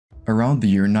Around the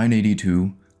year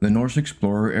 982, the Norse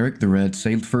explorer Eric the Red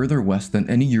sailed further west than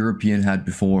any European had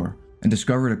before, and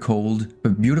discovered a cold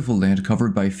but beautiful land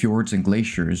covered by fjords and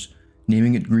glaciers,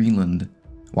 naming it Greenland.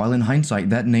 While in hindsight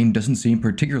that name doesn't seem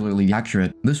particularly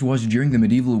accurate, this was during the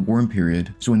medieval warm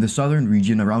period, so in the southern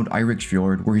region around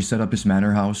Eiriksfjord where he set up his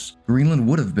manor house, Greenland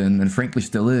would have been, and frankly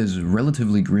still is,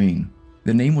 relatively green.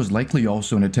 The name was likely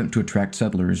also an attempt to attract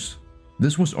settlers.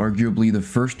 This was arguably the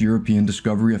first European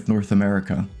discovery of North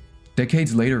America.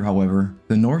 Decades later, however,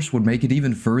 the Norse would make it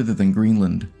even further than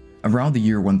Greenland. Around the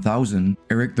year 1000,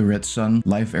 Eric the Red's son,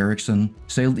 Leif Erikson,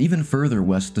 sailed even further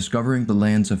west, discovering the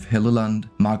lands of Helluland,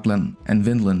 Makland, and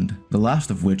Vinland, the last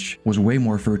of which was way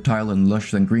more fertile and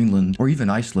lush than Greenland or even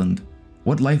Iceland.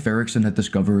 What Leif Erikson had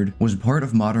discovered was part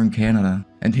of modern Canada,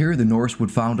 and here the Norse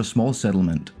would found a small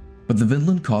settlement. But the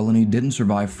Vinland colony didn't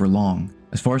survive for long.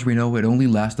 As far as we know, it only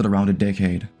lasted around a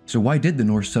decade. So why did the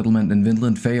Norse settlement in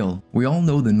Vinland fail? We all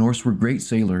know the Norse were great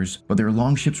sailors, but their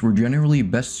longships were generally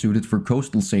best suited for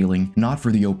coastal sailing, not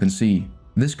for the open sea.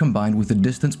 This, combined with the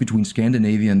distance between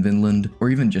Scandinavia and Vinland, or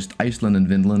even just Iceland and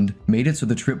Vinland, made it so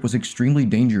the trip was extremely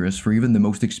dangerous for even the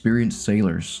most experienced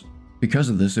sailors. Because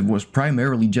of this, it was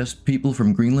primarily just people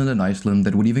from Greenland and Iceland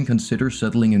that would even consider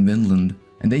settling in Vinland,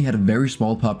 and they had a very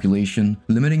small population,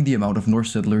 limiting the amount of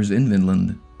Norse settlers in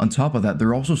Vinland. On top of that,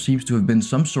 there also seems to have been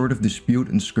some sort of dispute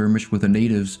and skirmish with the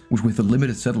natives, which with the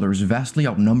limited settlers vastly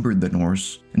outnumbered the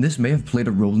Norse, and this may have played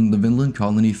a role in the Vinland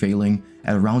colony failing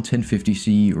at around 1050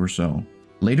 CE or so.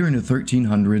 Later in the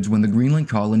 1300s, when the Greenland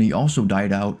colony also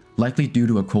died out, likely due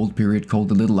to a cold period called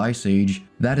the Little Ice Age,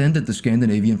 that ended the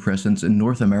Scandinavian presence in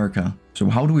North America. So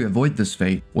how do we avoid this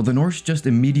fate? Well, the Norse just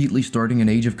immediately starting an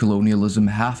age of colonialism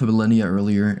half a millennia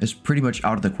earlier is pretty much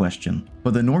out of the question.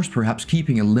 But the Norse perhaps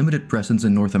keeping a limited presence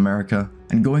in North America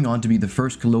and going on to be the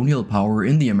first colonial power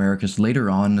in the Americas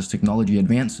later on as technology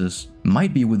advances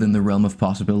might be within the realm of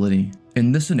possibility.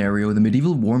 In this scenario, the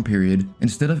medieval warm period,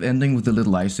 instead of ending with the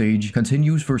Little Ice Age,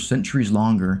 continues for centuries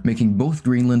longer, making both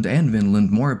Greenland and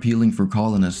Vinland more appealing for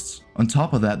colonists. On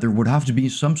top of that, there would have to be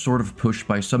some sort of push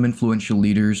by some influential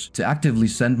leaders to actively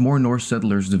send more Norse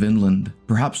settlers to Vinland.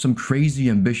 Perhaps some crazy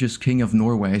ambitious king of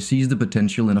Norway sees the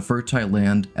potential in a fertile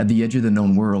land at the edge of the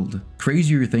known world.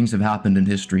 Crazier things have happened in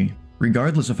history.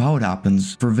 Regardless of how it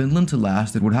happens, for Vinland to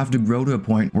last, it would have to grow to a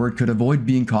point where it could avoid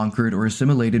being conquered or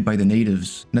assimilated by the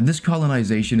natives. Now, this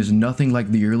colonization is nothing like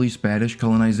the early Spanish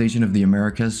colonization of the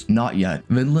Americas, not yet.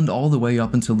 Vinland, all the way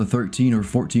up until the 13 or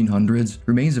 1400s,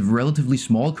 remains a relatively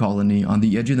small colony on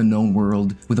the edge of the known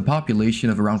world with a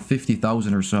population of around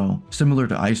 50,000 or so, similar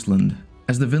to Iceland.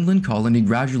 As the Vinland colony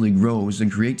gradually grows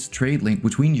and creates trade link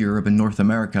between Europe and North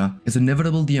America, it's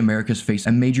inevitable the Americas face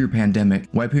a major pandemic,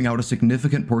 wiping out a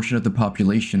significant portion of the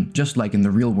population, just like in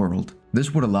the real world.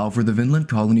 This would allow for the Vinland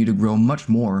colony to grow much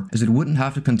more, as it wouldn't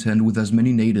have to contend with as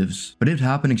many natives. But it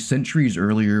happening centuries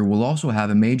earlier will also have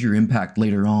a major impact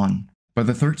later on. By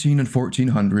the 13 and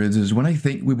 1400s is when I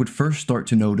think we would first start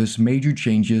to notice major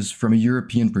changes from a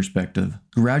European perspective.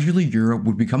 Gradually, Europe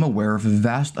would become aware of a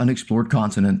vast unexplored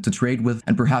continent to trade with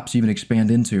and perhaps even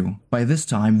expand into. By this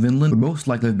time, Vinland would most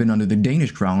likely have been under the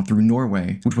Danish crown through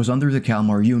Norway, which was under the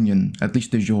Kalmar Union, at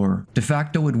least de jure. De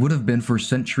facto, it would have been for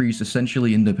centuries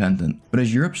essentially independent. But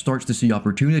as Europe starts to see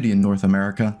opportunity in North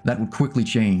America, that would quickly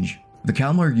change. The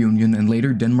Kalmar Union and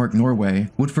later Denmark-Norway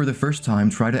would for the first time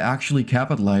try to actually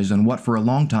capitalize on what for a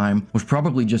long time was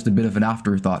probably just a bit of an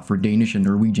afterthought for Danish and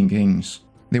Norwegian kings.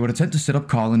 They would attempt to set up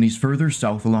colonies further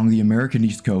south along the American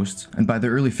east coast, and by the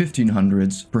early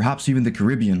 1500s, perhaps even the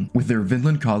Caribbean, with their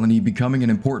Vinland colony becoming an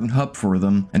important hub for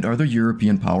them and other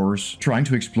European powers trying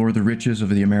to explore the riches of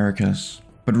the Americas.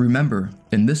 But remember,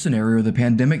 in this scenario, the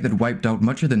pandemic that wiped out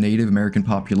much of the Native American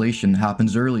population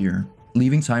happens earlier,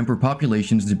 leaving time for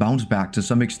populations to bounce back to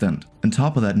some extent. On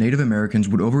top of that, Native Americans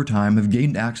would over time have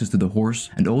gained access to the horse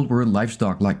and old world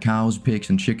livestock like cows, pigs,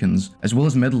 and chickens, as well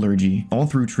as metallurgy, all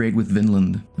through trade with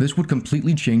Vinland. This would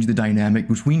completely change the dynamic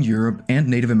between Europe and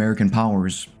Native American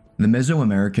powers. The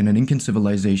Mesoamerican and Incan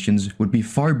civilizations would be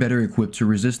far better equipped to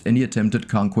resist any attempted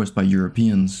conquest by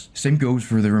Europeans. Same goes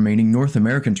for the remaining North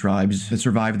American tribes that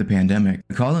survived the pandemic.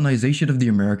 The colonization of the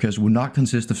Americas would not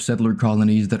consist of settler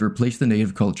colonies that replaced the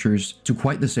native cultures to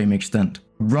quite the same extent.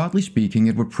 Broadly speaking,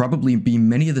 it would probably be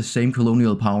many of the same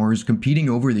colonial powers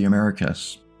competing over the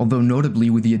Americas. Although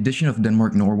notably with the addition of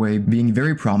Denmark-Norway being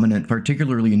very prominent,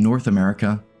 particularly in North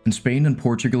America, and Spain and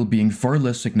Portugal being far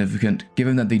less significant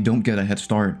given that they don't get a head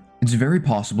start. It's very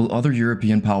possible other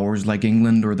European powers like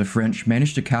England or the French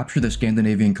managed to capture the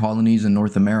Scandinavian colonies in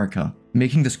North America,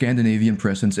 making the Scandinavian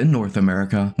presence in North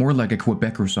America more like a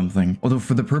Quebec or something. Although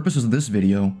for the purposes of this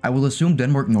video, I will assume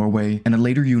Denmark-Norway and a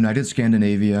later united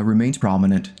Scandinavia remains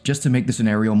prominent, just to make the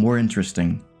scenario more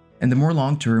interesting. In the more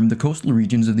long term, the coastal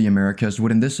regions of the Americas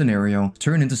would in this scenario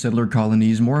turn into settler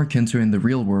colonies more akin to in the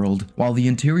real world, while the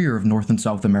interior of North and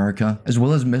South America, as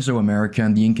well as Mesoamerica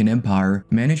and the Incan Empire,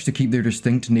 managed to keep their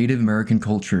distinct Native American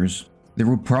cultures. There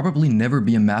would probably never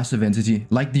be a massive entity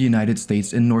like the United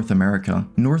States in North America.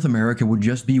 North America would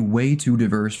just be way too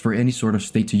diverse for any sort of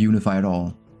state to unify at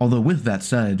all. Although with that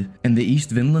said, in the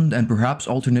East, Vinland and perhaps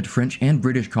alternate French and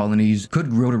British colonies could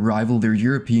grow to rival their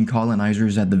European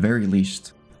colonizers at the very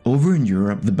least. Over in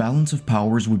Europe, the balance of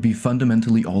powers would be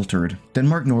fundamentally altered.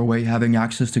 Denmark-Norway having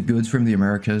access to goods from the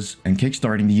Americas and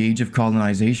kickstarting the age of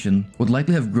colonization would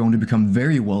likely have grown to become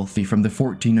very wealthy from the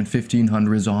 14 and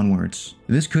 1500s onwards.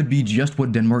 This could be just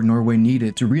what Denmark-Norway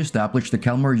needed to re-establish the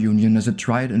Kalmar Union as it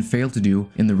tried and failed to do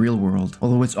in the real world.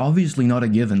 Although it's obviously not a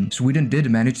given, Sweden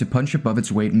did manage to punch above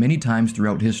its weight many times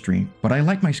throughout history. But I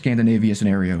like my Scandinavia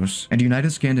scenarios, and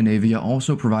United Scandinavia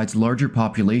also provides larger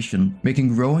population, making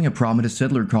growing a prominent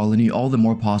settler colony all the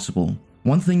more possible.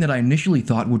 One thing that I initially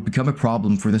thought would become a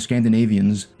problem for the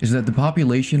Scandinavians is that the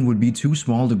population would be too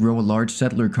small to grow a large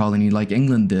settler colony like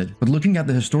England did. But looking at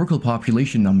the historical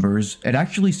population numbers, it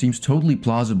actually seems totally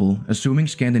plausible, assuming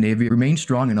Scandinavia remained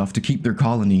strong enough to keep their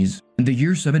colonies. In the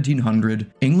year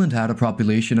 1700, England had a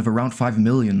population of around 5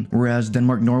 million, whereas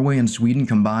Denmark, Norway, and Sweden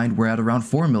combined were at around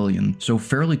 4 million, so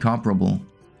fairly comparable.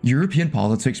 European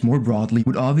politics more broadly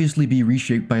would obviously be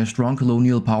reshaped by a strong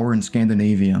colonial power in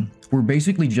Scandinavia. We're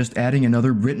basically just adding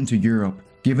another Britain to Europe,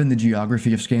 given the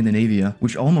geography of Scandinavia,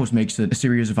 which almost makes it a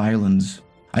series of islands.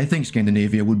 I think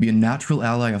Scandinavia would be a natural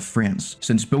ally of France,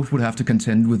 since both would have to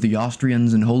contend with the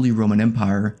Austrians and Holy Roman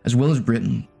Empire, as well as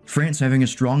Britain. France having a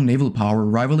strong naval power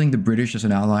rivaling the British as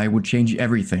an ally would change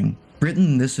everything. Britain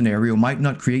in this scenario might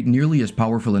not create nearly as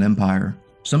powerful an empire.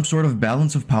 Some sort of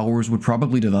balance of powers would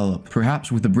probably develop,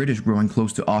 perhaps with the British growing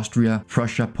close to Austria,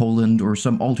 Prussia, Poland, or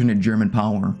some alternate German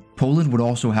power. Poland would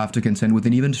also have to contend with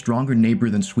an even stronger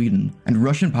neighbor than Sweden, and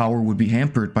Russian power would be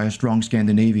hampered by a strong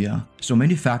Scandinavia. So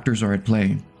many factors are at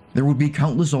play. There would be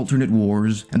countless alternate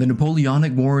wars, and the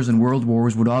Napoleonic Wars and World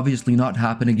Wars would obviously not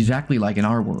happen exactly like in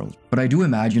our world. But I do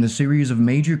imagine a series of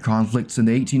major conflicts in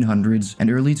the 1800s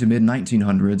and early to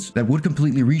mid-1900s that would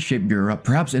completely reshape Europe,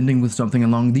 perhaps ending with something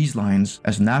along these lines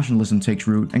as nationalism takes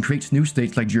root and creates new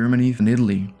states like Germany and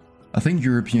Italy. I think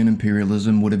European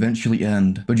imperialism would eventually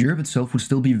end, but Europe itself would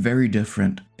still be very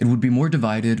different. It would be more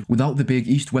divided without the big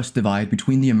East-West divide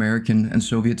between the American and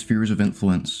Soviet spheres of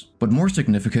influence. But more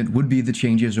significant would be the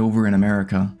changes over in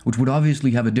America, which would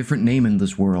obviously have a different name in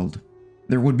this world.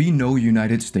 There would be no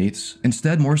United States.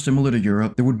 Instead, more similar to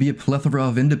Europe, there would be a plethora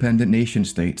of independent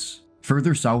nation-states.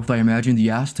 Further south, I imagine the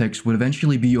Aztecs would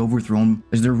eventually be overthrown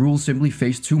as their rule simply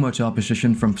faced too much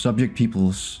opposition from subject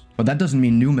peoples. But that doesn't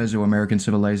mean new Mesoamerican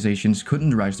civilizations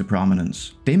couldn't rise to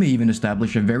prominence. They may even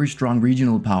establish a very strong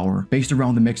regional power based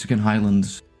around the Mexican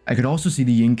highlands. I could also see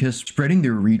the Incas spreading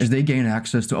their reach as they gain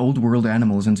access to old world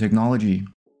animals and technology.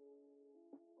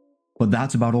 But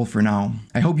that's about all for now.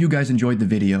 I hope you guys enjoyed the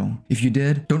video. If you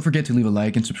did, don't forget to leave a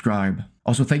like and subscribe.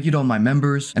 Also, thank you to all my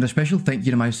members, and a special thank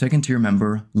you to my second tier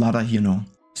member, Lara Hino.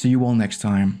 See you all next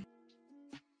time.